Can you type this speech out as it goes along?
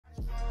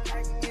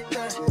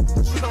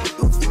come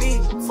through for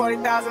me.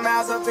 40,000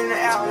 miles up in the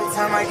air, all the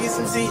time I get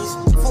some Z's.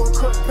 Full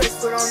cook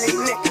press put on their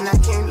neck and I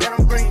can't let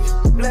them breathe.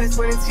 Blood,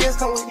 sweat, and tears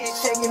come with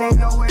this check, it ain't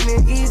nowhere near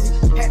easy.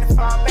 Had to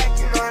fall back,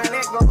 you know how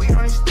that go, we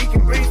only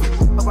speaking briefly.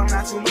 Hope I'm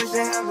not too much to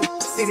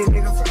handle. See this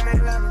nigga from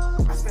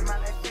Atlanta. I spend my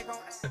last dick on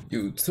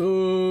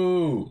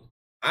YouTube.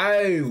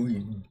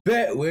 We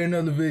back with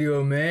another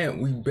video, man.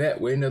 We back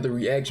with another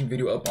reaction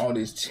video up on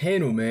this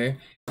channel, man.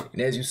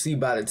 And as you see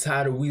by the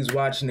title, we's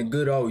watching the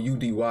good old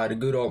UDY, the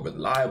good old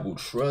reliable,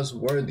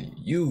 trustworthy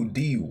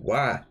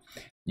UDY.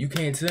 You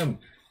can't tell me.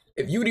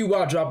 If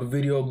UDY drop a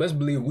video, best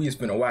believe we is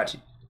finna watch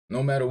it.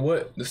 No matter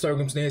what the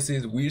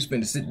circumstances, we just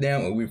finna sit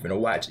down and we finna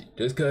watch it.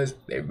 Just cause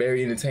they're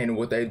very entertaining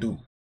what they do.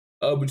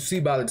 But you see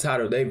by the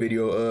title of their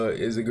video,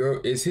 is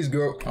his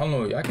girl, I don't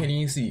know, I can't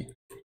even see it.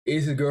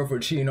 Is his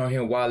girlfriend cheating on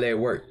him while at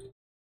work?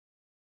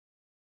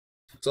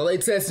 So they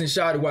testing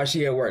Shawty while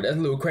she at work. That's a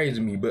little crazy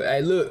to me. But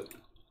hey, look,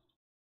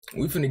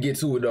 we finna get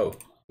to it though.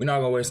 We're not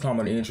gonna waste time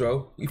on the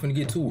intro. We finna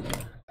get to it.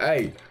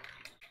 Hey,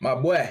 my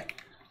boy,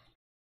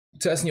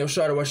 testing your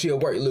Shawty while she at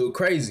work a little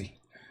crazy.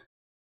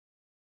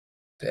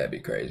 That'd be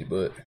crazy,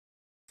 but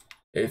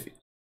if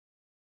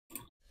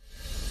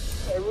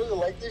I really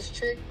like this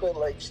chick, but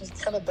like she's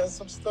kind of done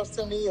some stuff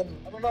to me, and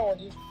I don't know, when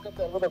you fuck up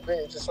that little bit,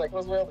 it's just like,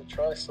 what's the other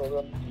trust? So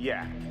then,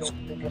 yeah, you're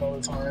thinking all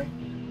the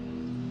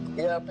time.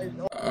 Yeah, maybe.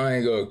 I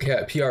ain't gonna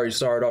cap. He already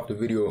started off the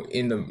video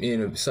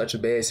in such a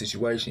bad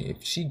situation.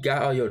 If she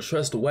got all your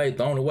trust away,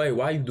 thrown away,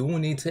 why you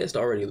doing these tests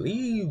already?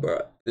 Leave, bro.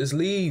 Just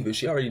leave. If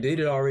she already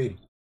did it already.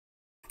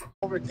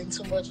 Overthink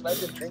too much, and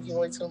I've been drinking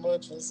way too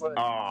much. It's like,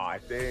 aw,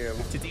 damn.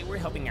 Today we're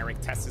helping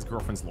Eric test his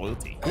girlfriend's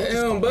loyalty.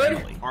 Damn,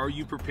 buddy. Are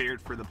you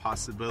prepared for the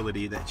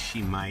possibility that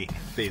she might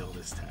fail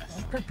this test?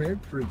 I'm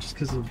prepared for it just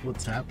because of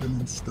what's happened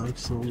and stuff,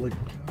 so like,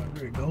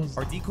 however it goes.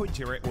 Our decoy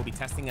Jarrett will be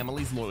testing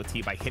Emily's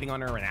loyalty by hitting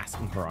on her and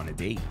asking her on a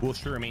date. Will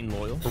she remain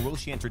loyal, or will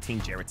she entertain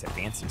Jarrett's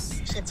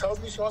advances? she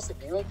tells me she wants to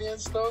be with me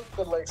and stuff,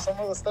 but like some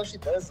of the stuff she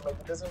does, like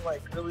it doesn't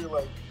like really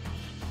like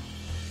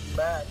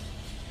match.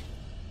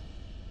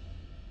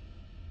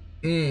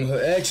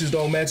 Her actions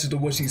don't match to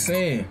what she's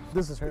saying.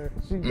 This is her.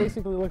 She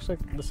basically looks like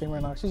the same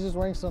right now. She's just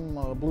wearing some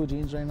blue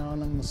jeans right now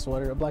and then a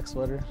sweater, a black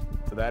sweater.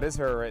 So that is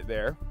her right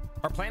there.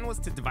 Our plan was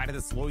to divide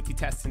this loyalty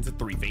test into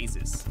 3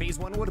 phases. Phase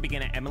 1 would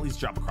begin at Emily's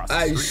job across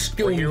the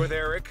street. We're here with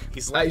Eric.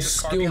 He's left his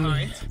car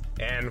behind,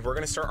 and we're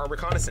gonna start our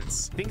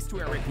reconnaissance. Thanks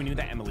to Eric, we knew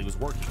that Emily was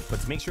working, but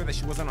to make sure that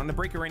she wasn't on the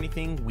break or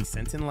anything, we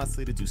sent in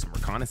Leslie to do some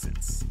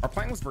reconnaissance. Our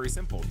plan was very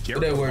simple.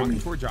 Jared would walk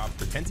into her job,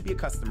 pretend to be a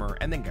customer,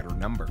 and then get her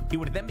number. He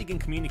would then begin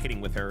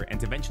communicating with her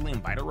and eventually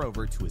invite her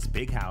over to his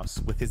big house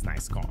with his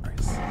nice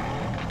cars.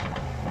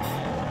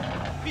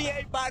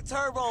 V8 by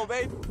turbo,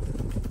 baby.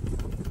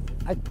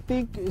 I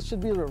think it should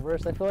be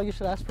reversed. I feel like you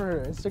should ask for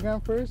her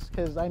Instagram first,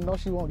 because I know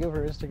she won't give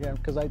her Instagram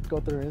because I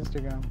go through her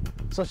Instagram.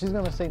 So she's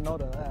gonna say no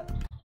to that.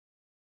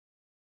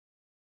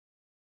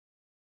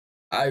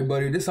 Alright,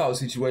 buddy, this whole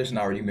situation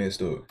already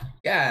messed up.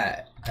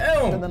 God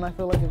damn. And then I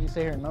feel like if you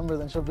say her number,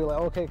 then she'll be like,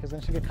 okay, because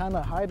then she could kind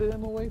of hide it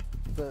in a way.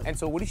 But And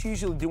so what does she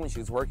usually do when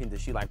she's working?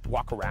 Does she like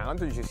walk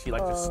around, or does she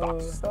like just stock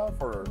stuff,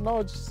 or?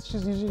 No,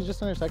 she's usually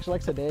just in her section.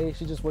 Like today,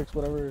 she just works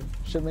whatever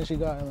shipment she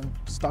got and then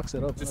stocks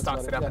it up. Just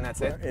stocks it up, and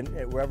that's it?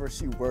 And wherever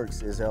she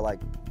works, is there like,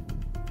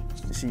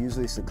 is she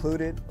usually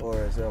secluded, or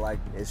is there like,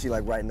 is she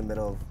like right in the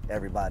middle of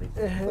everybody?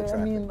 I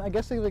mean, I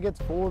guess if it gets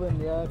full, then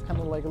yeah, it's kind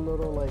of like a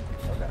little like,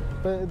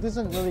 but it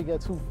doesn't really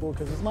get too full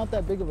because it's not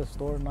that big of a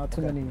store, not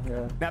too many.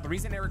 Yeah. Now, the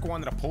reason Eric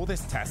wanted to pull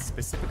this test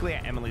specifically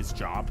at Emily's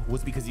job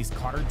was because he's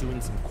caught her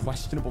doing some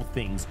questionable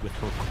things with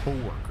her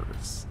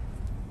coworkers.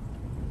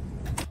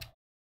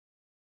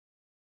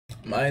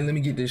 Man, let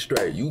me get this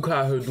straight. You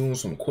caught her doing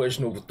some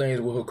questionable things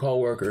with her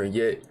coworker, and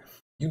yet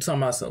you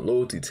talking about some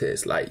loyalty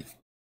tests. Like,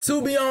 to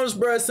be honest,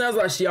 bro, it sounds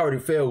like she already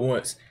failed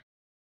once.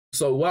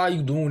 So why are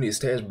you doing this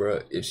test,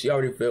 bro? If she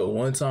already failed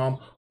one time,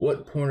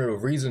 what point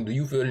of reason do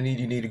you feel the need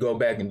you need to go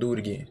back and do it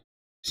again?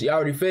 She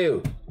already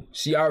failed.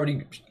 She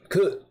already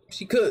could.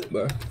 She could,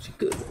 bro. She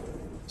could.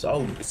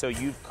 So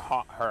you've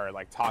caught her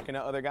like talking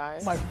to other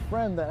guys? My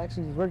friend that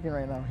actually is working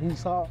right now, he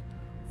saw,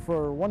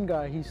 for one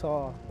guy, he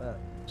saw that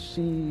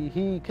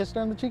he kissed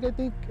her on the cheek, I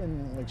think,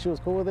 and like she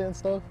was cool with it and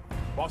stuff.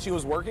 While she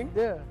was working?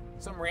 Yeah.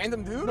 Some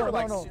random dude? No, or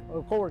like a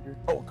coworker.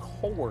 Oh, a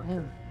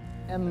coworker.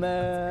 And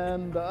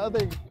then the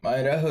other.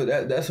 Man,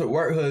 that's her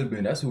work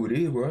husband. That's who it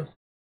is, bro.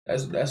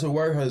 That's her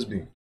work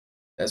husband.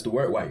 That's the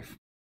work wife.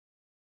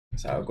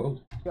 That's how it goes.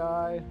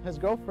 Guy, his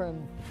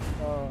girlfriend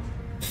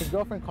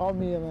called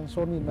me and then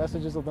showed me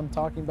messages of them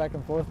talking back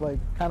and forth, like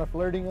kind of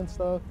flirting and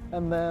stuff.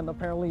 And then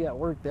apparently at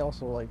work they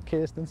also like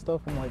kissed and stuff.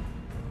 And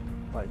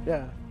like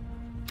yeah.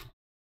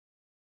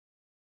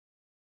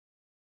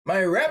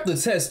 Man, wrap the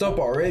test up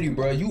already,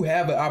 bro. You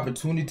have an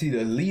opportunity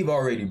to leave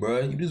already,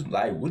 bro. You just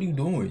like, what are you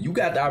doing? You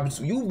got the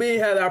opportunity. You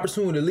been had the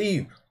opportunity to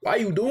leave. Why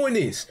you doing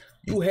this?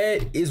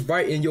 It's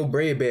right in your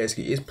bread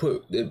basket.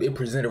 It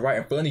presented right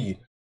in front of you.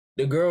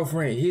 The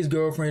girlfriend, his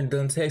girlfriend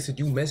done texted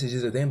you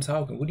messages of them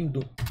talking. What are you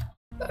doing?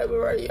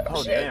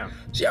 Oh, damn.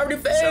 She already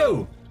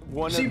failed.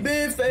 She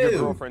been failed.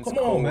 Your girlfriend's Come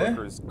on,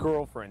 man.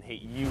 Girlfriend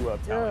hit you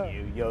up telling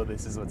you, yo,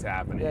 this is what's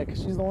happening. Yeah,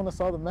 because she's the one that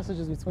saw the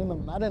messages between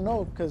them. I didn't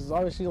know because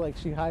obviously like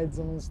she hides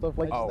them and stuff.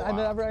 Like I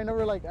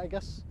never like I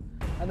guess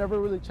I never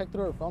really checked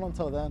through her phone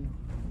until then.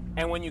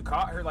 And when you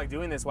caught her like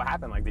doing this, what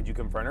happened? Like, did you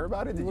confront her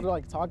about it? We would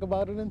like talk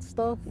about it and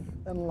stuff,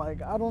 and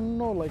like I don't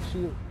know, like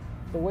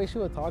the way she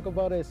would talk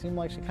about it seemed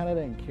like she kind of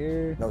didn't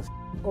care. No.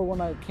 Or when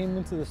I came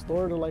into the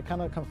store to like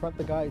kind of confront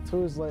the guy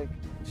too, is like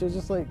she was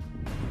just like,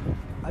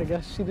 I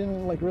guess she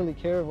didn't like really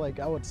care if like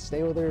I would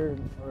stay with her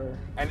or.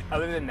 And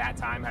other than that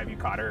time, have you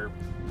caught her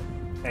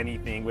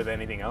anything with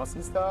anything else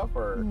and stuff,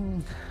 or?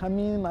 I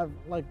mean, I've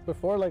like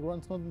before, like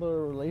once when the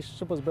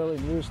relationship was barely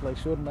new,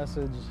 she would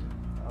message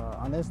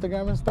on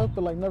Instagram and stuff,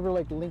 but like never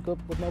like link up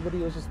with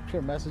nobody. It was just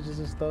pure messages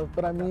and stuff.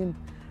 But I mean,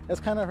 it's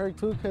kind of hurt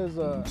too, cause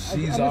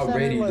she's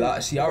already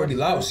lost. She already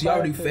lost. She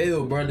already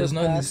failed, bro. There's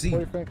nothing to see.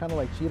 Boyfriend kind of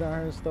like cheated on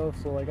her and stuff.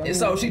 So like, and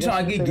so she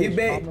trying to get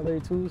back. There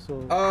too,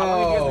 so. Oh. How long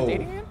you guys been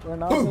dating again? We're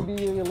now gonna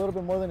be a little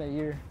bit more than a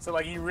year. So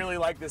like, you really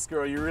like this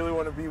girl. You really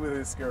want to be with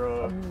this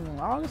girl.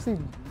 I honestly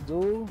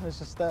do. It's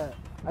just that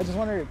I just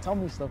want her to tell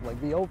me stuff, like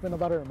be open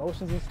about her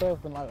emotions and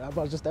stuff, and like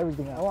about just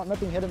everything. I want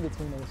nothing hidden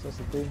between us. That's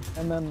the thing.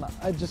 And then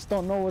I just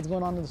don't know what's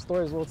going on in the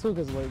store as well too,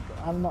 because like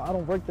I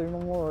don't work there no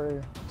more.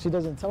 Or she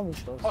doesn't tell me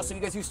stuff. Oh, so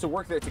you guys used to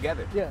work there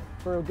together? Yeah,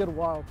 for a good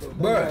while. But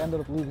then I ended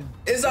up leaving.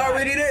 It's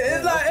already there.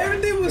 It's like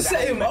everything was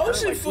set in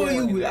motion for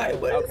you.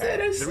 Like what is that?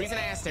 The reason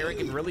I asked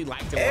Eric if really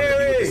liked and wanted to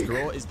be with this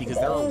girl is because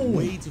there are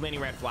way too many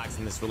red flags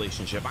in this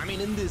relationship. I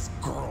mean, in this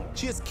girl,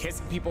 she is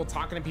kissing people,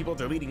 talking to people,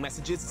 deleting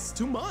messages. It's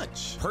too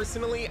much.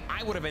 Personally,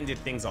 I would have ended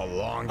things a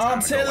long time ago.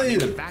 I'm telling you.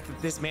 The fact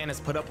that this man has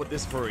put up with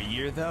this for a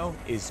year though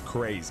is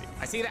crazy.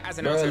 I see that as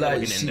an outsider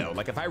looking in though.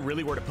 Like if I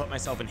really were to put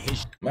myself in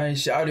his man,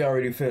 Shawty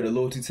already failed a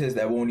loyalty test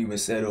that won't even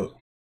set up.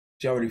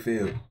 She already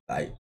failed.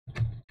 Like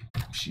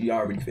she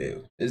already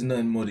failed. There's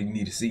nothing more that you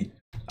need to see.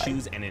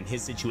 Choose, and in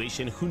his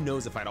situation, who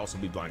knows if I'd also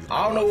be blind.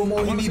 I don't know what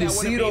more he need to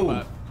see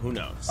though. Who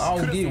knows? I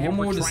don't get it. What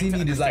more does he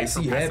need to like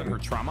see happen? Her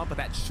trauma, but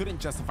that shouldn't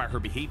justify her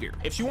behavior.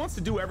 If she wants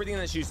to do everything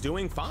that she's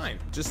doing, fine.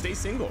 Just stay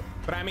single.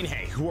 But I mean,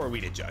 hey, who are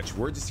we to judge?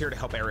 We're just here to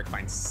help Eric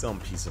find some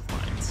peace of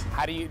mind.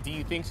 How do you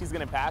think she's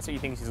gonna pass, or you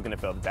think she's gonna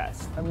fail the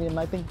test? I mean,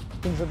 I think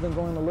things have been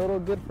going a little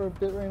good for a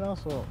bit right now,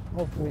 so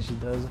hopefully she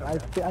does.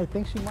 Okay. I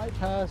think she might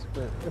pass,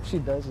 but if she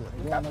doesn't,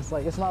 again, it's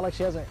not like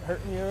she hasn't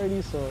hurt me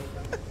already, so.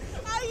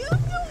 I used to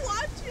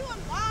watch you a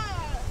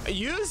lot. I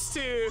used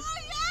to. Oh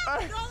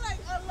yeah, no, like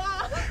a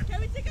lot. Can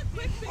we take a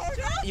quick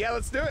picture? Yeah,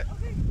 let's do it.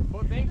 Okay.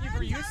 Well, thank you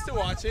for used to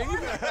watching. Oh my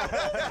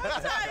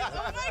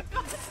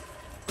god.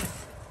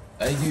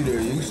 Thank you there,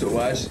 you used to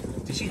watch.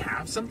 Did she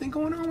have something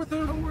going on with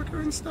her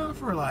coworker and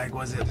stuff, or like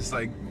was it just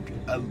like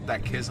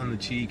that kiss on the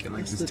cheek and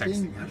like That's just the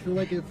texting? thing. I feel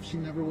like if she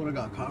never would have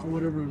got caught or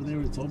whatever they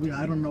would have told me,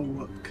 I don't know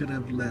what could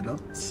have led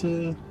up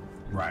to.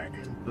 Right.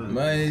 But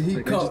man, he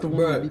like, caught,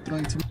 bro.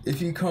 If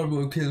he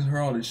comfortable kissing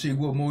her on the cheek,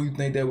 what more you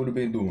think that would have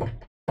been doing?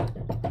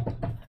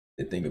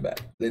 Let's think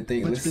about it.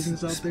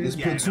 Let's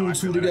put two and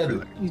two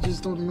together. You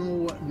just don't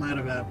know what might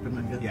have happened,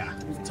 I guess. Yeah.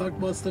 We've talked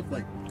about stuff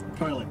like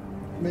probably like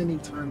many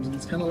times, and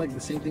it's kind of like the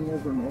same thing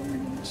over and over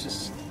again. It's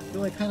just, I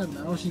feel like kind of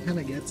now she kind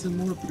of gets it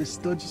more, but it's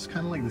still just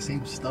kind of like the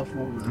same stuff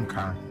over.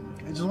 Okay. I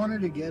just want her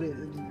to get it.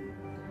 And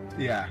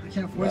yeah. I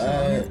can't force her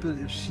on it, but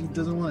if she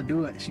doesn't want to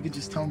do it, she could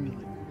just tell me.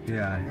 Like,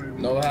 yeah.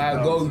 Know how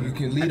it go. You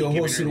can lead a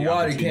horse to the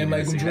water. You can't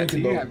make him drink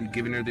it, though. Have you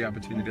given her the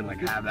opportunity to like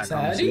have that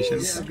conversation?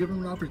 Yeah, I've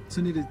given her an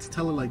opportunity to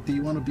tell her like, do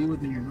you want to be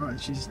with me or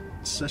not? She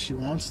says she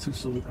wants to,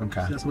 so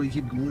that's why you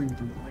keep going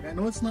through it. Like I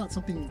know it's not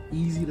something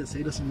easy to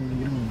say to someone when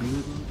you don't want to be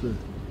with them,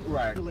 but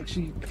I feel like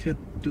she could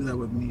do that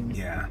with me.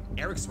 Yeah.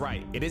 Eric's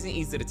right. It isn't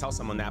easy to tell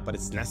someone that, but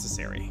it's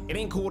necessary. It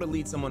ain't cool to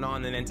lead someone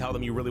on and then tell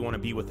them you really want to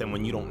be with them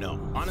when you don't know.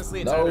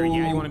 Honestly, it's either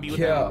yeah, you want to be with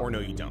them, or no,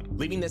 you don't.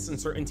 Leaving this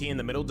uncertainty in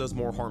the middle does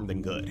more harm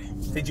than good.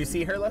 Did you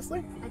see her,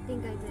 Leslie? I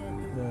think I did.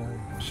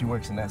 Yeah. She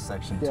works in that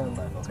section to the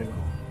left. Okay, cool.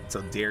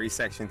 So dairy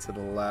section to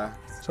the left.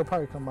 She'll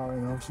probably come out right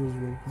now if she was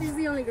really. She's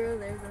the only girl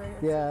there, so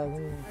yeah, I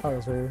think probably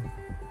was her.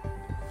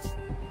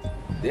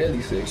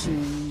 Deli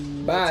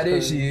section. Bye,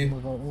 there she is.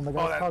 The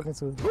guy's talking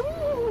to.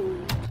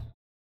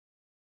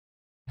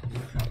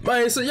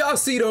 Man, so y'all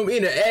see them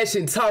in the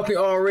action talking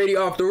already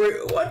off the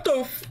radio. What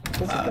the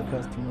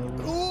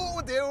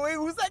Ooh, dude, wait,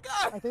 who's that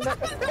guy? I think that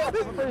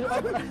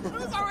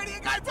There's already a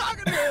guy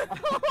talking to him.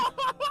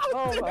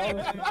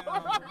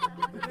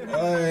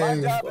 My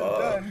job is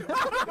done.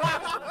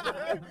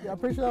 Yeah, I'm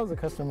pretty sure that was a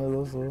customer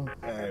though, so.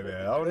 Hey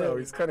man, I don't know.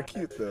 He's kind of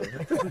cute though.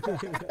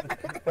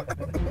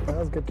 That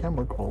was good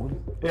camera quality.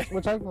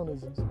 Which iPhone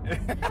is this?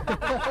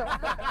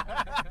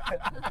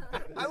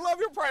 I love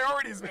your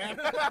priorities, man.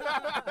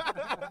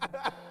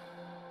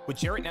 With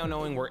Jarrett now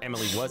knowing where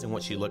Emily was and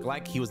what she looked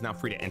like, he was now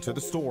free to enter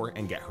the store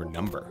and get her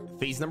number.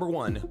 Phase number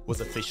 1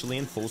 was officially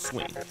in full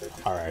swing.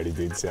 Alrighty,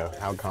 dude, so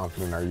how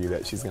confident are you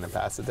that she's gonna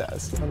pass the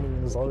test? I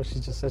mean, as long as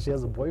she just says she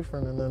has a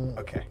boyfriend and then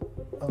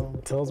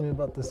tells me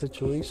about the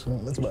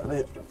situation, that's about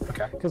it.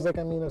 Okay. Because, like,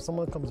 I mean, if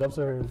someone comes up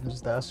to her and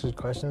just asks her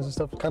questions and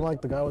stuff, kind of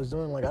like the guy was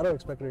doing, like, I don't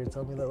expect her to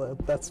tell me that.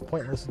 Like, that's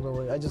pointless in a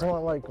way. I just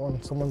want, like,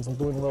 when someone's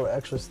doing a little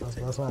extra stuff,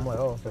 and that's why I'm like,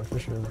 oh, okay, for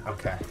sure.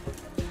 Okay.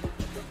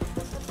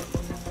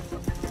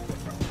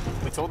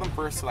 We told him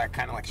first to, like,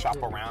 kind of, like, shop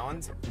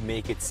around,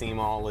 make it seem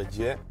all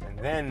legit, and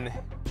then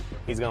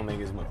he's gonna make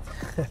his move.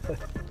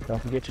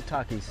 Don't forget your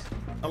Takis.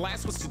 The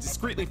last was to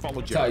discreetly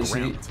follow Jarrett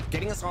around,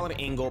 getting a solid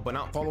angle, but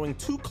not following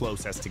too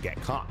close as to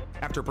get caught.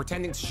 After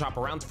pretending to shop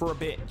around for a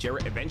bit,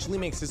 Jarrett eventually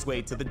makes his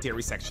way to the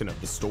dairy section of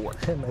the store.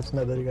 That's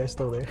not that you guys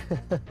still there.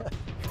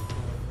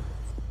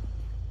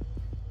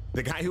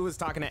 The guy who was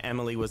talking to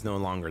Emily was no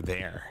longer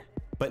there,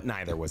 but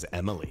neither was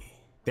Emily.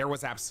 There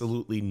was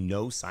absolutely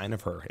no sign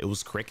of her. It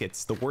was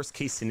crickets. The worst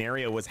case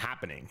scenario was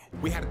happening.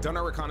 We had done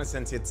our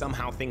reconnaissance, yet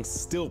somehow things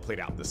still played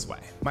out this way.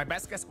 My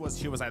best guess was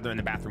she was either in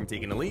the bathroom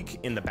taking a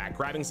leak, in the back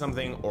grabbing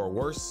something, or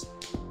worse,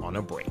 on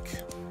a break.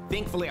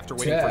 Thankfully, after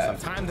waiting for some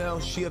time though,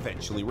 she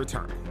eventually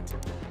returned.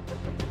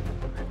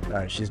 All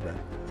right, she's back.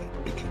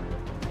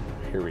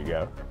 Here we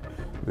go.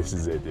 This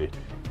is it, dude.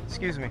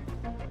 Excuse me.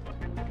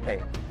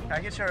 Hey, can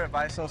I get your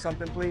advice on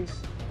something, please?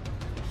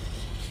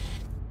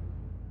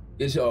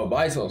 Get your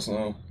advice on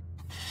something.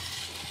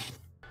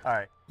 All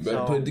right.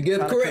 Better put it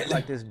together correctly.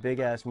 Like this big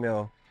ass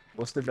meal.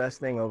 What's the best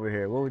thing over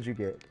here? What would you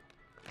get?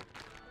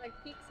 Like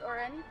peaks or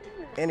anything?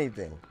 Or?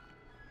 Anything.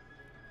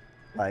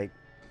 Like.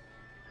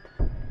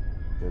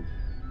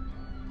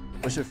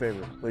 What's your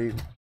favorite? What do you?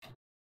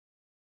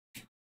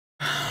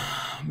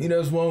 I mean,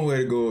 that's one way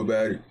to go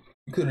about it.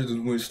 You could have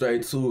just went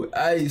straight to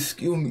it.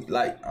 Excuse me,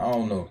 like, I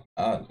don't know.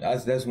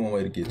 That's one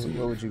way to get to it.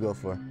 What would you go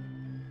for?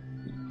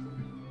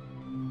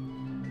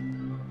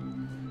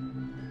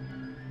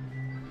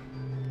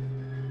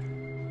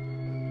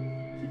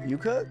 You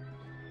cook?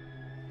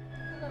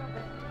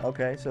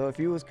 Okay, so if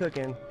you was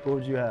cooking, what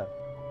would you have?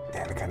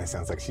 Damn, it kind of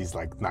sounds like she's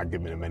like not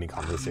giving him any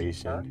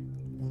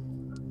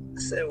conversation.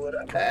 Say what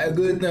up. A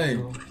good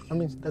thing. I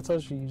mean, that's how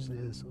she usually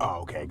is.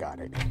 Oh, okay, got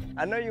it.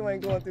 I know you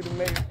ain't going through the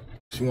maze.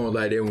 She won't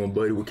like that when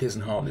Buddy was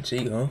kissing her on the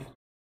cheek, huh?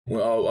 When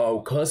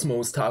all customer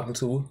was talking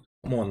to her.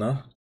 Come on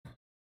now.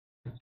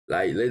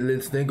 Like,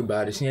 let's think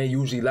about it. She ain't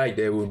usually like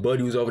that when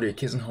Buddy was over there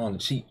kissing her on the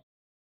cheek.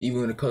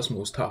 Even when the customer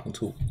was talking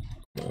to her.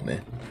 Come on,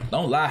 man.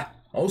 Don't lie.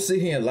 Don't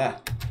sit here and lie.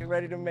 Get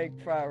ready to make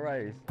fried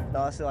rice. No,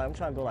 I said, like, I'm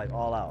trying to go like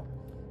all out.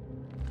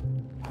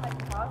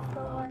 Like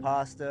pasta?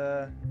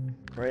 Pasta,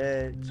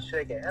 bread,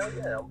 chicken. Hell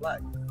yeah, I'm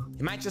black.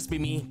 It might just be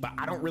me, but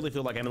I don't really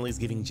feel like Emily's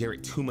giving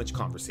Jarrett too much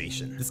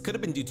conversation. This could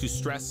have been due to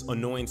stress,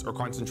 annoyance, or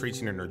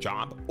concentration in her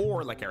job,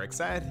 or like Eric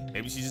said,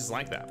 maybe she's just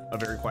like that, a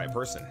very quiet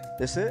person.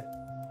 This it?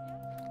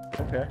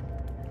 Okay.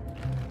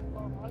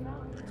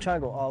 I'm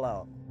trying to go all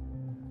out.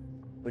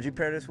 Would you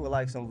pair this with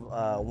like some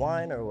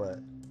wine or what?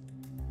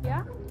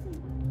 Yeah.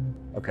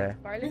 Okay.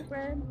 Garlic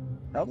bread.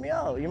 Help me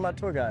out. You're my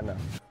tour guide now.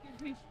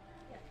 Excuse me.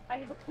 I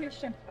have a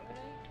question.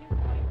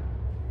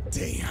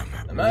 Damn.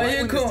 Right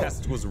when this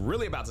test was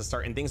really about to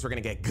start and things were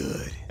gonna get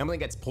good, Emily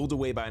gets pulled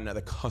away by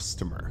another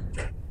customer.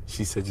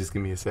 She said, just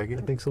give me a second.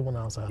 I think someone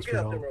else asked for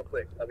help. Real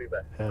quick. I'll be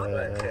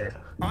back.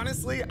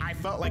 Honestly, I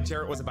felt like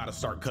Jarrett was about to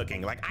start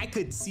cooking. Like, I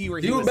could see where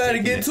he was about to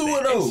get to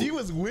it, though. And she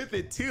was with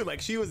it, too. Like,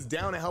 she was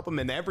down to help him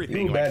and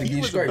everything. You about like, to he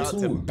get was straight about to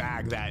to it.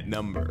 bag that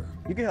number.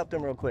 You can help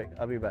them real quick.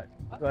 I'll be back.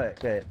 Go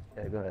ahead.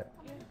 Yeah, go ahead.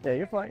 Yeah,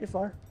 you're fine. You're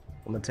fine.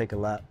 I'm gonna take a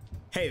lap.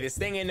 Hey, this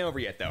thing ain't over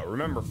yet, though.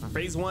 Remember, for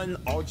phase 1,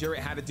 all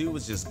Jarrett had to do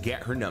was just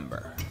get her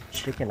number.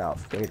 Chicken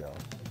Alfredo.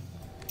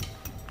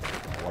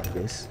 I want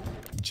this.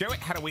 Jarrett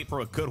had to wait for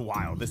a good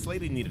while. This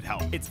lady needed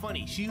help. It's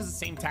funny, she used the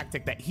same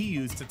tactic that he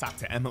used to talk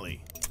to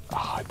Emily.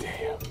 Ah,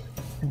 damn.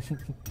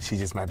 She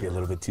just might be a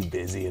little bit too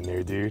busy in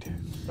there, dude.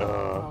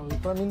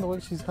 But I mean, the way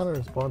she's kind of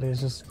responding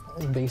is just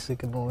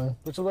basic and annoying.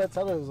 Which is what I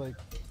tell her is like,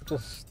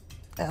 just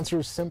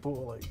answer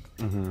simple. Like,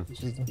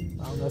 she's,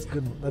 oh, that's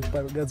good.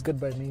 That's good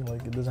by me.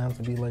 Like, it doesn't have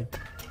to be like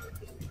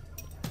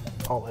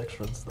all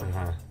extra and stuff.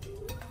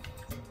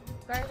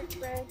 Garlic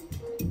bread.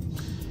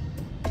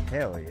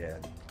 Hell yeah.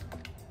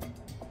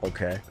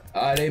 Okay.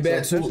 They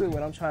bad so too. essentially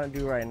what I'm trying to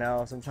do right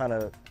now is I'm trying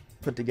to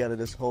put together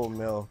this whole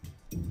meal.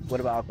 What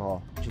about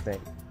alcohol? What you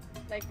think?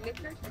 Like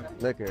liquor stuff?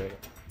 Liquor.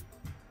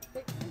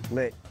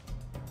 Lit.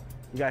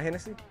 You got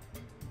Hennessy?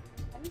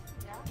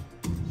 Yeah.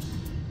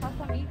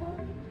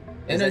 Casamigos?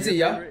 Hennessy,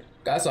 yeah.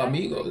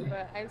 Casamigos.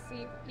 But I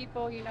see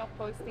people, you know,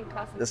 posting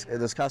Casamigos.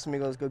 Does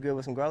Casamigos go good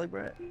with some garlic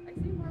bread? I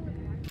see more with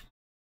wine.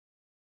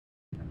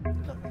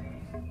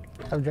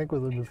 I've drank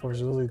with her before.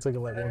 She only took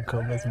like one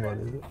cup. That's about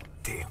it.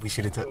 Damn, we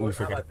should have. We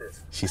forgot.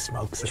 She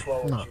smokes. Which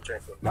one would you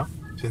drink with? No,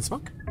 she didn't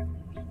smoke.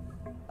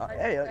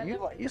 Hey,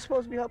 you're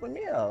supposed to be helping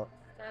me out.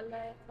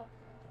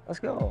 Let's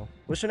go.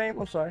 What's your name?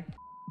 I'm sorry.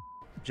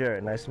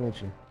 Jarrett, nice to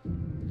meet you.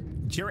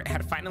 Jarrett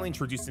had finally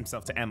introduced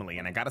himself to Emily,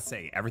 and I gotta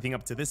say, everything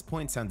up to this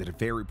point sounded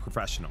very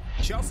professional.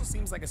 She also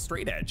seems like a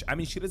straight edge. I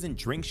mean, she doesn't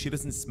drink, she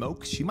doesn't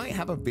smoke. She might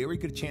have a very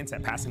good chance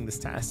at passing this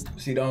test.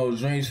 She don't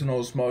drink, she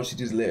don't smoke, she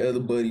just let other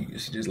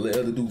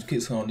dudes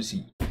kiss her on the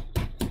cheek.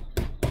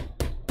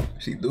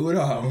 She do it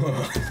all.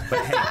 But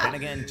hey, then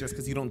again, just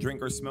because you don't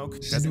drink or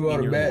smoke, she do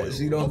all the bad.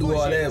 She don't do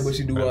all that, but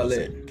she do all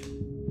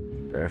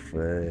that.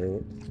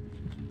 Perfect.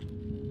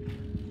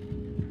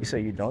 You say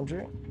you don't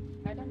drink?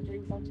 I don't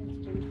drink, I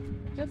just drink.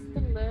 Just a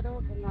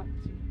little, but not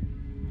too.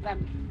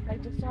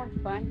 Like just to have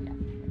fun,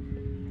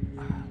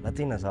 yeah.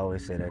 Latinas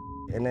always say that.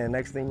 And then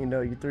next thing you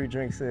know, you 3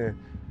 drinks in.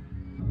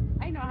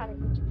 I know how to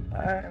drink. All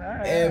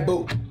right. And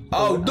but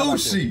oh, do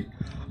she?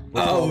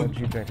 Oh,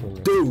 you drink with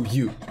me?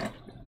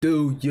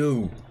 Do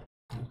you?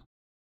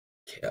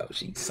 Yeah,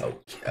 she's so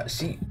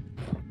she.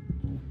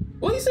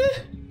 What you say?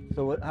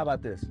 So what? How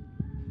about this?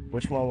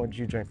 Which one would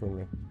you drink with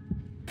me?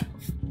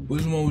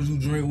 Which one would you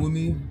drink with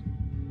me?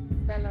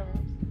 Stella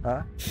Rose.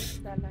 Huh?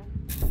 Stella.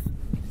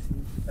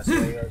 That's the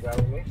one you're gonna grab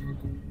with me?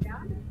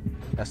 Yeah.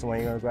 That's the one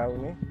you're gonna grab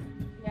with me?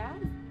 Yeah.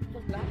 The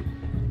black.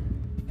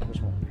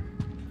 Which one?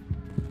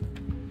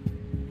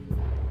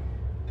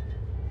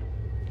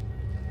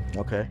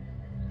 Okay.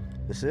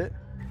 That's it?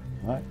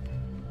 All right.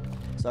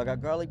 So I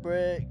got garlic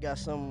bread, got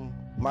some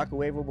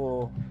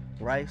microwavable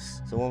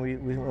rice. So when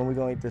we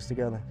gonna eat this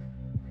together?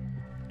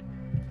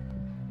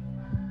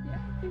 Yeah,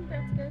 I think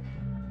that's good.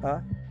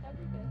 Huh? That'd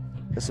be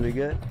good. This will be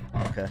good?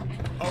 Okay.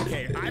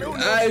 Okay, I don't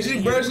know. Hey,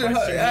 she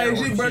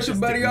brushing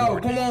buddy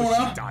off. Come on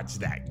now. She dodged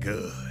that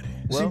good.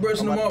 She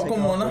brushing them off.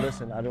 Come on now.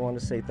 Listen, I didn't want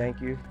to say thank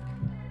you.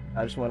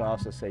 I just want to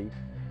also say you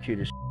cute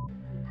as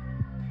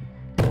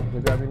Let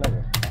me grab your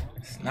number.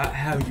 It's not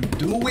how you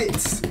do it,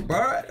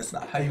 bruh. That's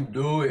not how you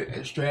do it.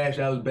 It's trash.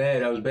 That was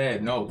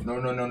bad. No.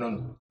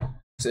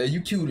 Say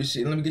you cute as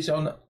shit. Let me get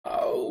y'all.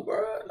 Oh,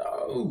 bruh.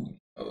 No.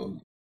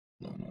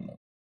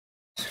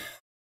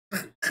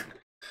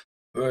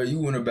 Bruh, you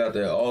went about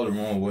that all the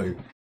wrong way.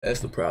 That's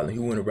the problem.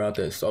 You went about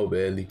that so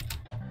badly.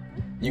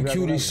 You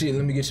cute as shit.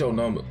 Let me get your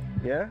number.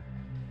 Yeah?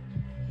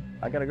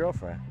 I got a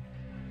girlfriend.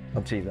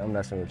 I'm teasing. I'm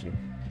messing with you.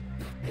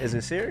 Is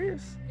it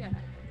serious? Yeah.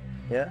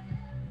 Yeah?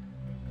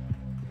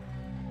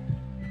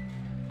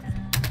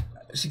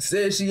 She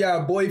said she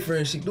got a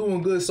boyfriend. She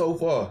doing good so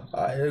far.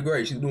 I hear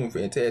great. She's doing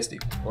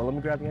fantastic. Well, let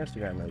me grab your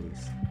Instagram at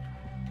least.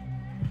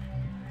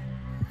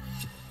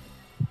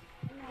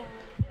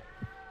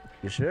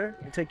 You sure?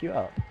 I'll take you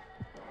out.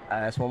 I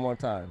ask one more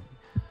time.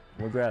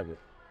 We'll grab it.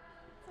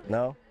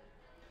 No?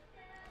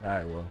 All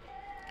right, well,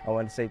 I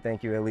want to say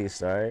thank you at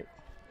least, all right?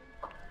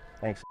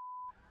 Thanks.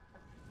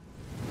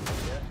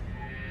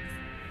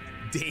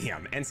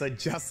 Damn, and so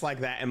just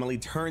like that, Emily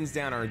turns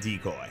down our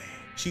decoy.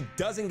 She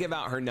doesn't give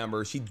out her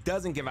number, she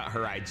doesn't give out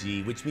her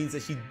IG, which means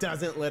that she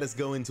doesn't let us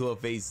go into a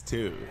phase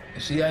 2.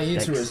 She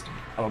ain't interested.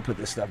 I'm gonna put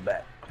this stuff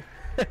back.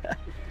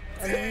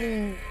 I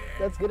mean,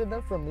 that's good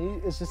enough for me.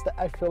 It's just that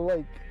I feel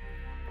like,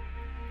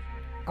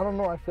 I don't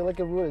know, I feel like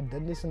if we would have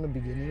done this in the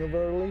beginning of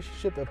our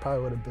relationship, it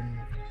probably would have been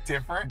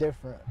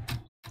different.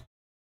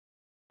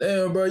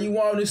 Damn, bro, you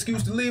want an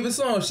excuse to leave us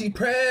on? She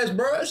passed,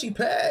 bro. She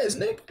passed,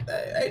 nigga.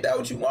 Ain't that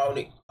what you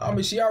wanted? I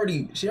mean, she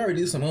already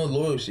did some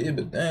unloyal shit,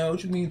 but damn,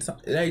 what you mean?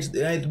 It ain't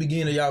the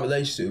beginning of y'all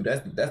relationship.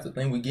 That's the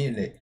thing we getting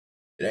at.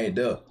 It ain't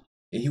there.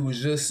 And he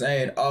was just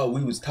saying, oh,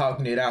 we was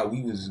talking it out.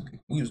 We was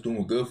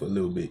doing good for a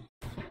little bit.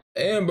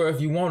 And bro,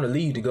 if you want to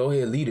lead, to go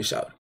ahead, lead a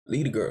shot.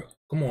 Lead a girl.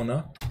 Come on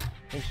now.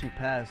 I think she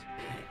passed.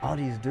 All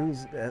these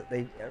dudes,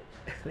 they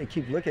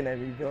keep looking at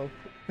me, bro.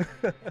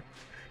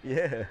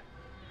 Yeah.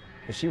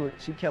 And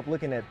she kept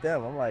looking at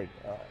them. I'm like,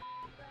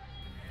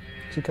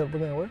 She kept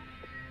looking at what?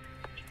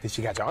 Did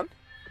she catch on?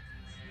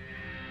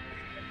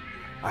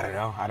 I don't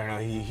know.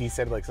 He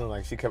said like something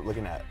like she kept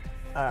looking at.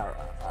 I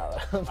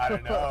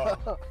don't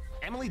know.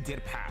 Emily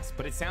did pass,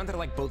 but it sounded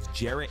like both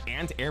Jarrett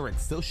and Aaron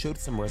still showed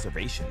some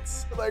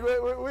reservations. Like,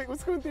 wait,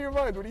 what's going through your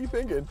mind? What are you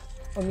thinking?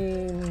 I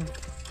mean,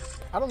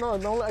 I don't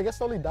know. I guess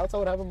the only doubts I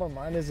would have in my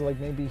mind is like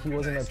maybe he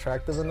wasn't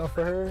attractive enough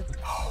for her.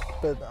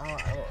 But I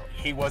don't know.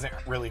 He wasn't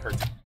really her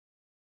type.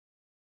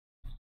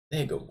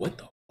 Nigga, what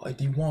the fuck?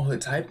 Do you want her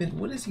typing?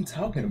 What is he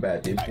talking about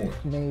at this point?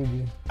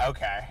 Maybe.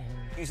 Okay.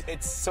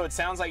 So it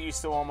sounds like you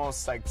still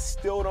almost like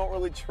still don't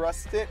really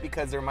trust it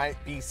because there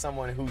might be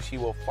someone who she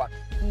will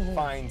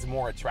find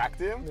more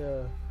attractive.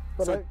 Yeah.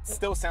 But so it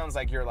still sounds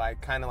like you're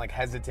like kind of like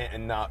hesitant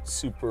and not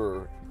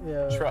super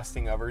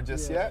trusting of her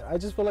just yet. I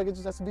just feel like it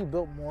just has to be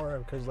built more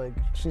because like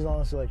she's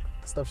honestly like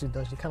stuff she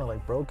does, she kind of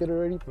like broke it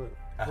already. But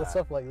with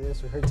stuff like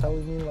this, or her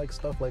telling me like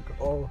stuff like,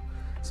 oh,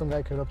 some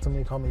guy came up to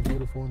me, called me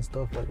beautiful and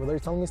stuff. Like, when they're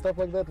telling me stuff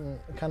like that, and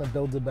it kind of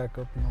builds it back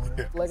up, you know.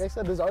 Yeah. Like I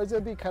said, there's always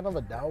gonna be kind of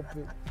a doubt,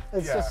 but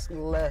it's just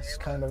less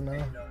kind of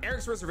now.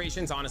 Eric's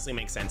reservations honestly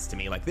make sense to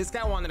me. Like, this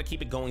guy wanted to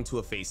keep it going to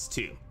a phase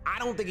 2. I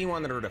don't think he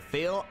wanted her to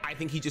fail. I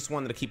think he just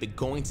wanted to keep it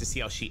going to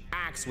see how she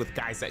acts with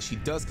guys that she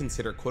does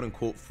consider quote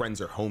unquote friends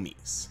or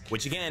homies.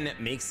 Which again,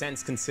 makes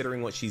sense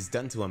considering what she's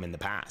done to him in the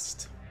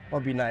past. I'll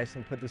be nice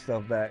and put the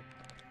stuff back.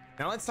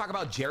 Now let's talk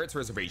about Jarrett's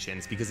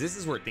reservations, because this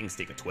is where things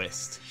take a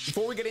twist.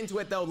 Before we get into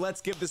it though, let's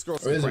give this girl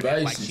some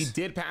credit. Like, she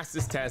did pass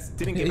this test,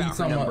 didn't give out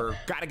her number.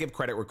 Gotta give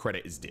credit where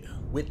credit is due.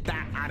 With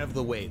that out of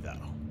the way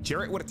though,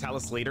 Jarrett would tell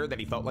us later that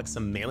he felt like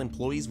some male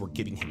employees were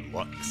giving him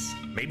looks.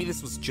 Maybe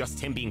this was just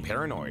him being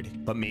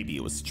paranoid, but maybe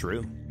it was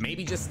true.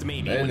 Maybe just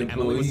maybe when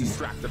Emily was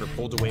distracted or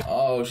pulled away.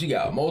 Oh, she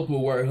got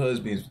multiple work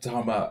husbands.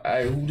 Talking about,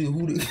 hey,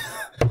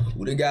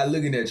 who the guy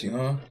looking at you,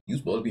 huh? You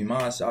supposed to be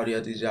mine, Saudi,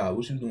 at this job.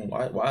 What you doing?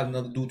 Why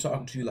another dude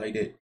talking to you like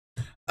that?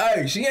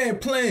 Hey, she ain't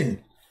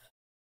playing.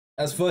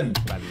 That's funny.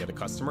 By the other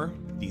customer,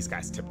 these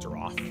guys tipped her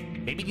off.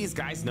 Maybe these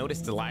guys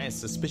noticed Elias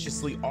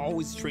suspiciously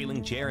always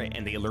trailing Jarrett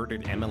and they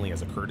alerted Emily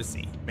as a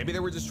courtesy. Maybe they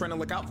were just trying to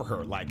look out for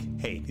her, like,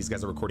 hey, these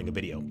guys are recording a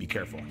video, be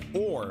careful.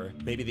 Or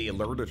maybe they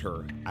alerted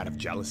her out of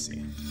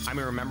jealousy. I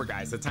mean, remember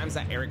guys, the times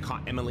that Eric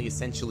caught Emily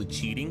essentially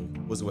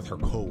cheating was with her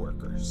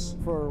co-workers.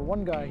 For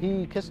one guy,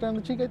 he kissed her on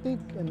the cheek, I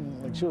think,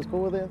 and like she was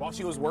cool with it. While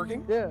she was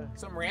working? Yeah.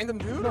 Some random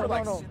dude? No, or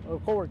like no, a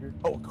coworker.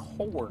 Oh, a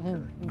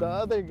coworker. The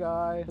other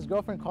guy, his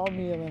girlfriend called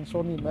me and then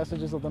showed me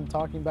messages of them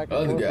talking back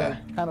and forth,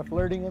 like, kind of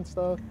flirting and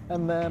stuff.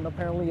 And then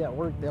apparently at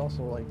work they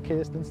also like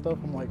kissed and stuff.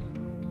 I'm like,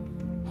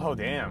 oh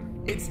damn.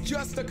 It's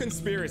just a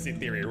conspiracy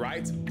theory,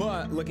 right?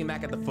 But looking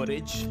back at the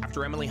footage,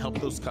 after Emily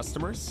helped those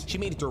customers, she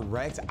made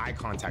direct eye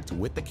contact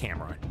with the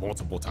camera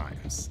multiple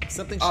times.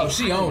 Something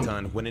she hadn't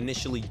done when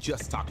initially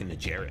just talking to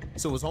Jarrett.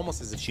 So it was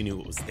almost as if she knew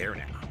it was there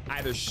now.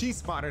 Either she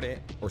spotted it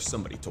or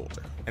somebody told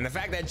her. And the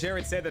fact that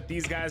Jarrett said that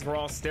these guys were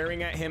all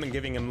staring at him and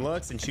giving him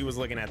looks and she was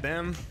looking at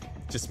them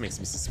just makes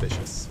me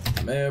suspicious.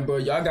 Man, bro,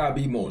 y'all gotta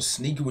be more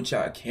sneaky with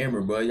y'all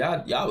camera, bro.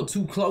 Y'all were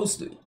too close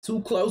to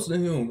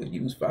him when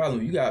you was following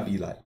him. You gotta be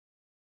like,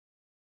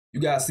 you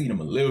gotta see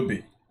them a little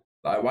bit.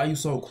 Like, why you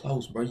so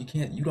close, bro?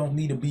 You don't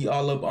need to be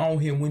all up on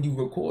him when you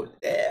record.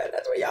 Yeah,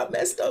 that's where y'all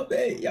messed up,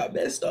 man. Y'all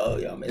messed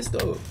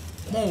up.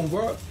 Come on,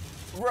 bro.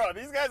 Bro,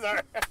 these guys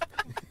are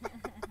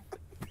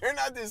they're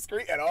not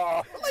discreet at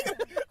all. Look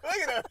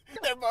at them.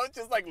 They're both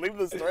just like leaving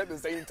the store at the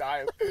same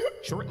time.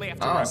 Shortly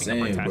after wrapping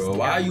up her test, bro,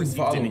 why are you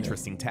received an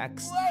interesting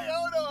text. Wait,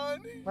 hold on.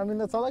 I mean,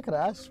 that's all I could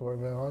ask for,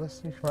 man,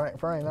 honestly, for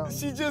right now.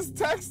 She just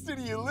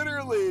texted you,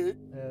 literally.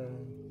 Yeah.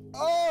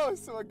 Oh,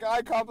 so a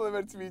guy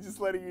complimented me, just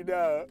letting you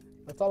know.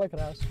 That's all I could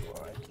ask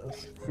for,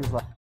 He was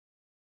like,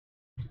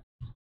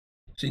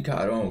 she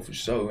caught on for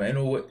sure. Ain't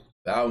no what.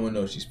 I don't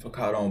know if she's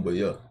caught on, but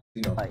yeah,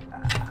 you know. Like,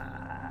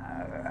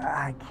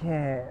 I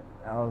can't.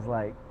 I was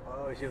like,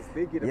 oh, she was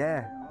thinking.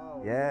 Yeah,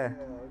 yeah.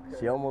 Okay.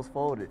 She almost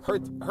folded. Her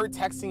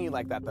texting you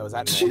like that though, is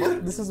that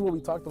normal? This is what we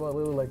talked about,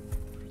 literally like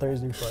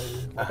Thursday,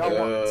 Friday. Like, I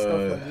want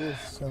stuff like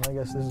this, and I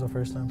guess this is the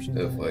first time she's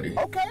done it.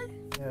 Okay.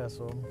 Yeah,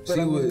 so. She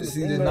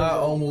did not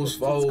almost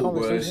fold,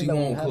 bro. She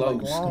won't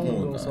close. Come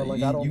on, so, like,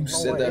 you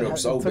set that up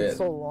so bad. It took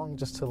so long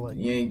just to like.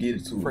 You ain't get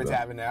it to her. For it to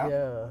happen now?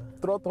 Yeah.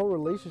 Throughout the whole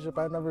relationship,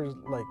 I never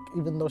like,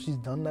 even though she's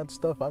done that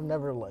stuff, I've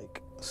never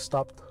like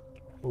stopped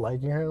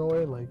liking her in a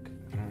way. Like,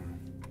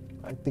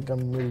 I think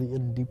I'm really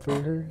in deep for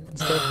her and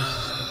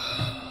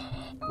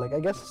stuff. Like, I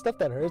guess stuff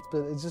that hurts,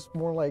 but it's just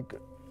more like.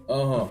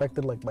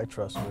 Affected like my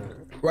trust for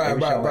her.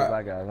 Right.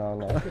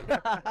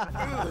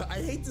 I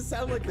hate to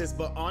sound like this,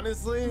 but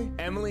honestly,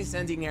 Emily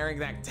sending Eric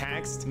that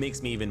text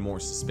makes me even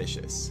more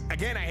suspicious.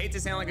 Again, I hate to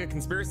sound like a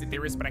conspiracy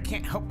theorist, but I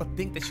can't help but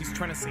think that she's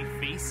trying to save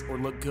face or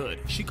look good.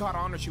 She caught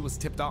on or she was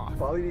tipped off.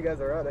 Following you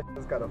guys around,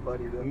 that's kind of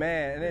funny though.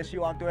 Man, and then she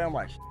walked away, I'm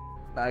like,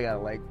 I gotta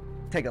like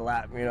take a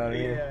lap, you know what I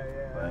mean? Yeah.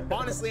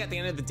 Honestly, at the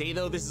end of the day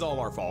though, this is all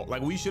our fault.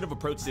 Like, we should have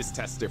approached this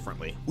test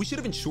differently. We should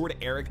have ensured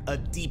Eric a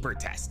deeper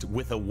test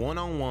with a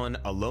one-on-one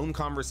alone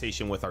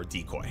conversation with our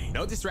decoy.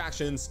 No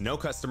distractions, no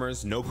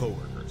customers, no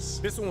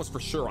coworkers. This one was for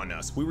sure on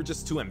us. We were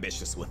just too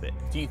ambitious with it.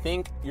 Do you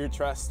think your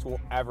trust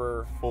will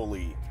ever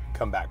fully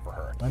come back for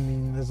her? I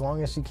mean, as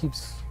long as she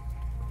keeps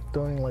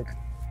doing like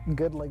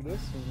good like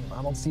this,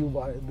 I don't see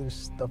why there's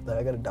stuff that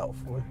I got to doubt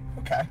for.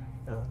 Okay.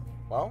 Yeah.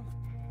 Well,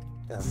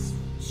 just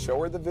show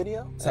her the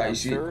video. I'm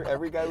sure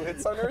every guy who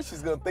hits on her,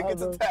 she's gonna think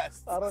it's a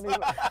test. I don't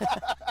even.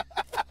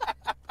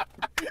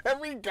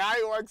 Every guy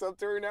who walks up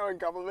to her now and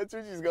compliments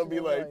her, she's gonna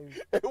be like,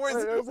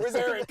 "Where's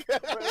Eric?"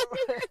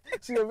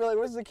 She's gonna be like,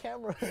 "Where's the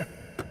camera?"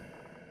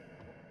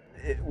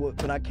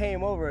 When I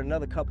came over,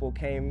 another couple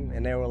came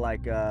and they were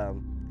like,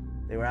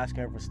 they were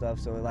asking her for stuff,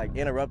 so it like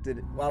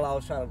interrupted while I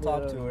was trying to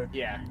talk to her.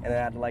 Yeah. And I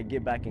had to like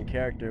get back in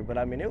character. But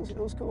I mean, it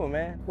was cool,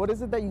 man. What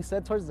is it that you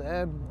said towards the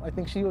end? I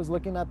think she was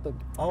looking at the.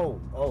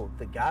 Oh,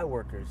 the guy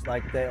workers. They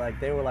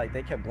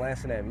kept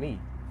glancing at me,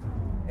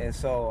 and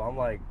so I'm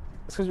like.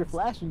 It's because you're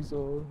flashy,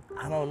 so.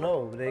 I don't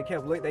know. They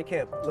kept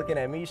looking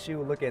at me. She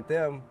would look at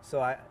them.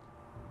 So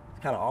it's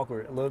kind of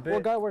awkward a little bit.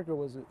 What guy worker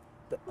was it?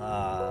 It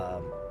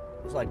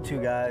was like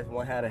two guys.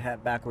 One had a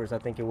hat backwards, I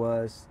think it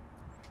was.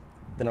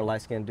 Then a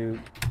light-skinned dude.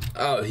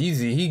 Oh, he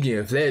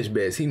getting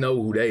flashbacks. He know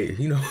who they.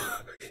 He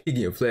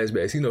getting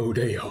flashbacks. He know who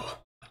they are.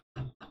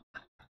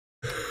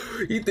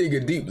 He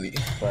thinking deeply.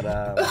 But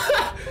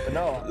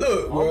no.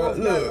 Look, bro.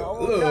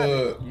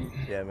 Look.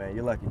 Yeah, man,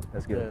 you're lucky.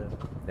 That's good.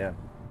 Yeah.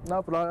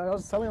 No, but I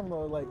was telling him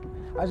though, like,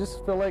 I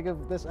just feel like if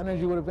this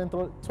energy would have been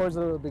towards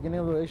the beginning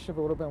of the relationship,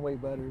 it would have been way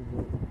better.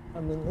 But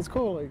I mean, it's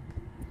cool. Like,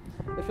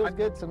 it feels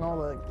good to know,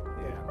 like.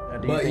 Yeah.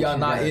 But y'all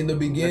not in the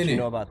beginning. You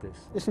know about this?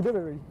 Yeah, she did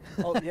already.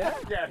 Oh yeah.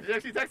 Yeah,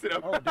 she texted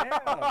him. Oh damn.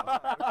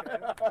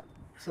 Okay.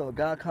 So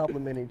God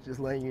complimenting, just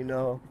letting you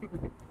know.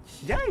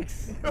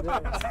 Yikes!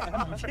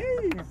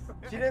 Jeez.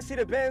 She didn't see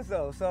the Benz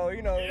though, so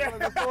you know it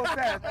was a full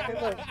test. I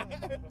mean, look,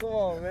 come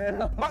on,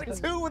 man. Part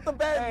 2 with the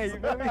Benz. Hey, you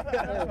feel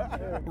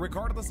me?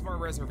 Regardless of our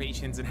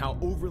reservations and how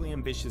overly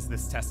ambitious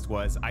this test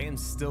was, I am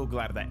still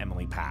glad that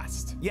Emily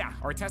passed. Yeah,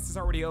 our test is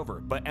already over,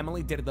 but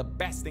Emily did the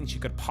best thing she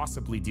could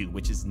possibly do,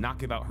 which is not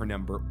give out her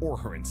number or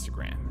her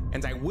Instagram.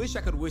 And I wish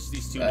I could wish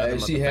these two nothing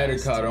but she the had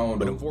best, it caught on,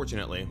 but though.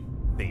 unfortunately,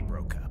 they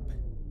broke up.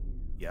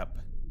 Yep.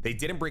 They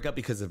didn't break up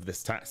because of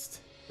this test.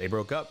 They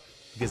broke up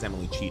because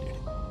Emily cheated.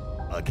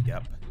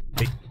 Yep.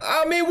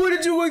 I mean, what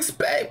did you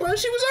expect, bro?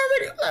 She was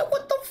already like,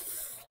 what the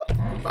f?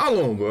 Hold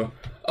on, bro.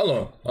 Hold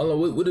on.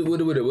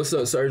 What's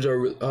up,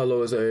 Sergio?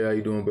 Hello, hey, how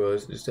you doing, bro?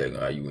 Just checking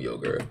how you and your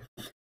girl.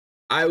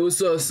 Alright,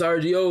 what's up,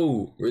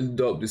 Sergio? Really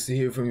dope to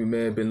hear from you,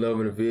 man. Been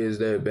loving the vids,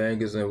 that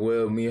bangers, and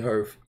well, me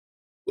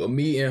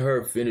and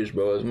her finished,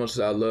 bro. As much as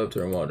I loved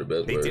her and wanted the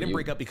best. They didn't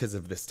break up because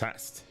of this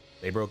test.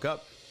 They broke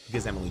up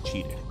because Emily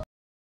cheated.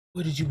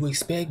 What did you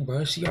expect,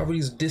 bro? She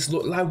already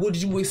disloyal. Like, what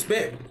did you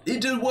expect?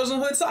 It just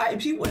wasn't her type.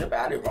 She went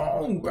about it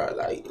wrong, bro.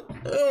 Like,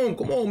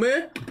 come on,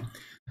 man.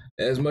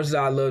 As much as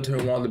I loved her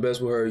and wanted the best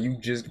with her, you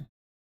just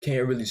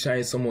can't really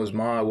change someone's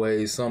mind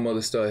ways. Some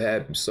other stuff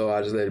happened, so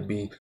I just let it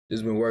be.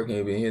 Just been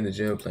working, been here in the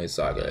gym playing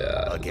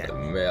soccer.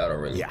 Again, man, I don't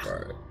really. Yeah.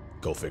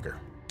 Go figure.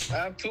 I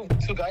have two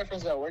guy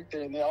friends that work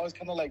there, and they always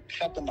kind of like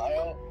kept an eye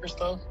out for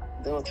stuff.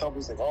 They would tell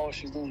me, like, oh,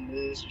 she's doing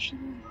this, she's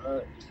doing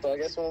that. So I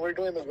guess when we're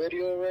doing the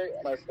video, right,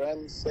 my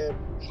friend said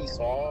he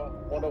saw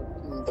one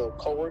of the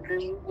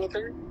coworkers with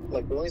her,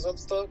 like, doing some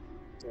stuff.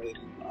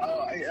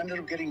 I ended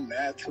up getting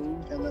mad,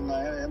 too, and then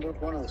I ended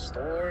up going to the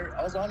store.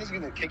 I was honestly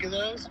going to kick his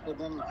ass, but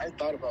then I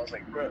thought about it, I was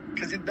like, bro,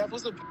 because that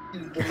was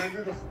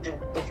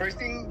the first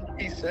thing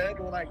he said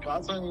when I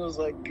got to him. He was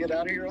like, get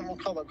out of here, I'm going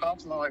to call the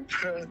cops. And I'm like,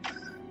 bro,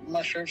 I'm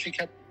not sure if she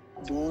kept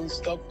doing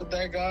stuff with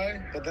that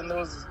guy, but then there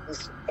was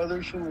this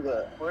other fool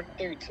that worked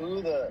there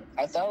too that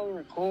I thought we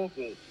were cool,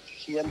 but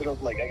he ended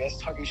up, like, I guess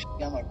talking shit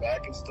on my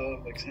back and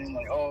stuff, like saying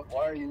like, oh,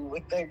 why are you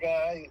with that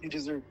guy? You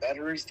deserve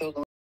better and stuff.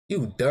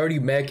 You dirty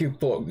Mac and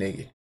fork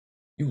nigga.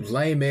 You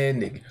lame ass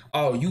nigga.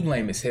 Oh, you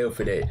lame as hell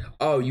for that.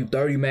 Oh, you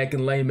dirty Mac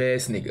and lame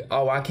ass nigga.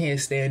 Oh, I can't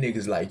stand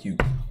niggas like you.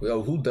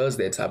 Well, who does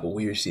that type of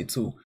weird shit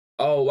too?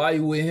 Oh, why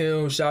you with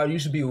him? Shout, you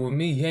should be with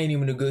me. He ain't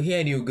even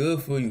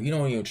good for you. He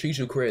don't even treat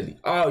you correctly.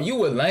 Oh,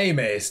 you a lame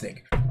ass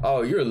nigga.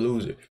 Oh, you're a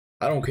loser.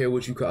 I don't care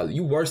what you call it.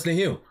 You worse than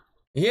him.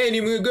 He ain't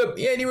even good.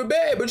 He ain't even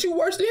bad, but you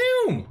worse than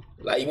him.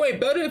 Like, you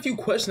ain't better if you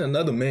question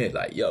another man.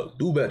 Like, yo,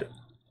 do better.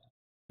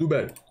 Do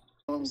better.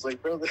 I was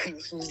like, bro,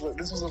 this was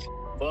a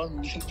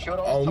bum. On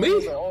me?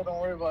 Like, oh,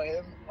 don't worry about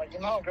him. Like, you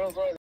know how girls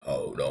are.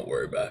 Oh, don't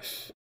worry about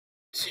it.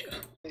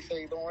 They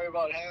say, don't worry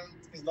about him.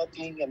 He's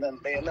nothing. And then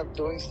they end up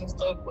doing some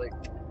stuff. Like,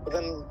 but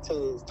then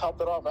to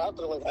top it off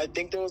after, like, I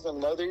think there was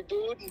another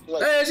dude.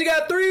 Like, man, she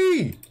got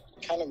 3.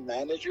 Kind of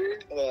manager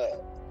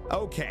that.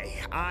 Okay,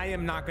 I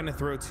am not gonna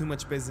throw too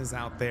much business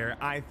out there.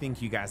 I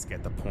think you guys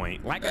get the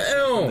point. Like I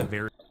said from the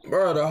very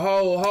bro, the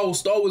whole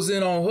store was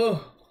in on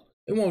her.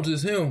 It wasn't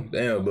just him.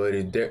 Damn,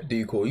 buddy,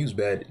 decoy, you was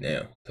bad.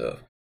 Damn, tough.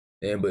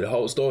 Damn, but the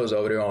whole store is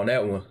over there on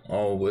that one.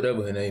 On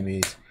whatever her name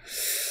is.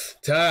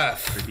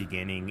 Tough.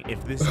 Beginning,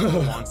 if this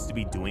girl wants to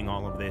be doing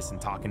all of this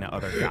and talking to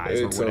other guys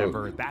or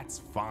whatever, that's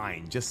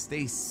fine. Just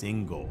stay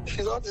single.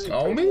 She's obviously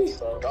on me.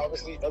 So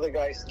obviously, other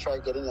guys try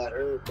getting at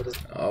her, but it's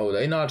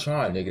they not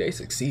trying, nigga. They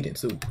succeeding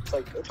too. It's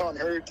like it's on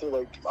her to,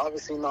 like,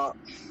 obviously not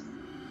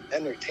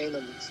entertain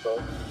them and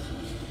stuff.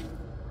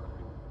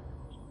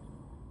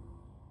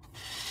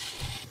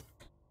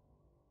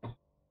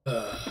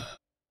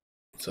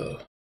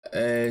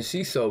 And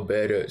she's so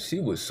bad. She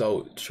was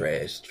so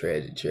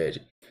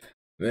tragic.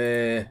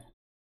 Man,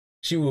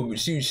 she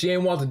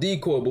ain't want the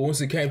decoy, but once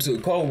it came to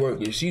the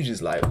co-worker, she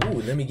just like,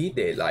 ooh, let me get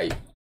that. Like,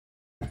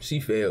 she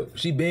failed.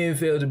 She been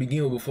failed to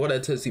begin with before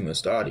that test even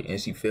started, and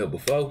she failed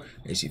before,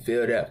 and she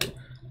failed after.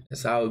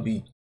 That's how it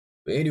be.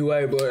 But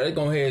anyway, bro, let's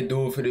go ahead and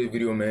do it for this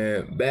video,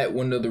 man. Back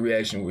with another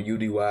reaction with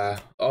UDY.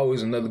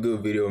 Always another good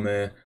video,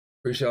 man.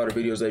 Appreciate all the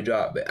videos they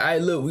drop. But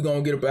alright, look, we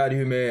gonna get up out of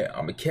here, man.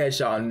 I'm gonna catch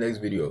y'all in the next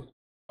video.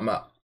 I'm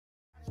out.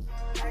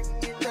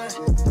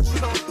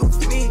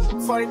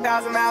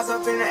 40,000 miles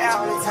up in the air,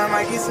 only time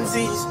I get some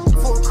Z's.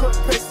 Full cook,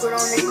 press foot on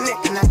their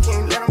neck, and I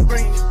can't let them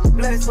breathe.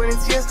 Blood, sweat,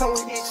 and tears come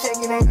with this check,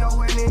 it ain't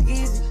nowhere near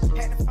easy.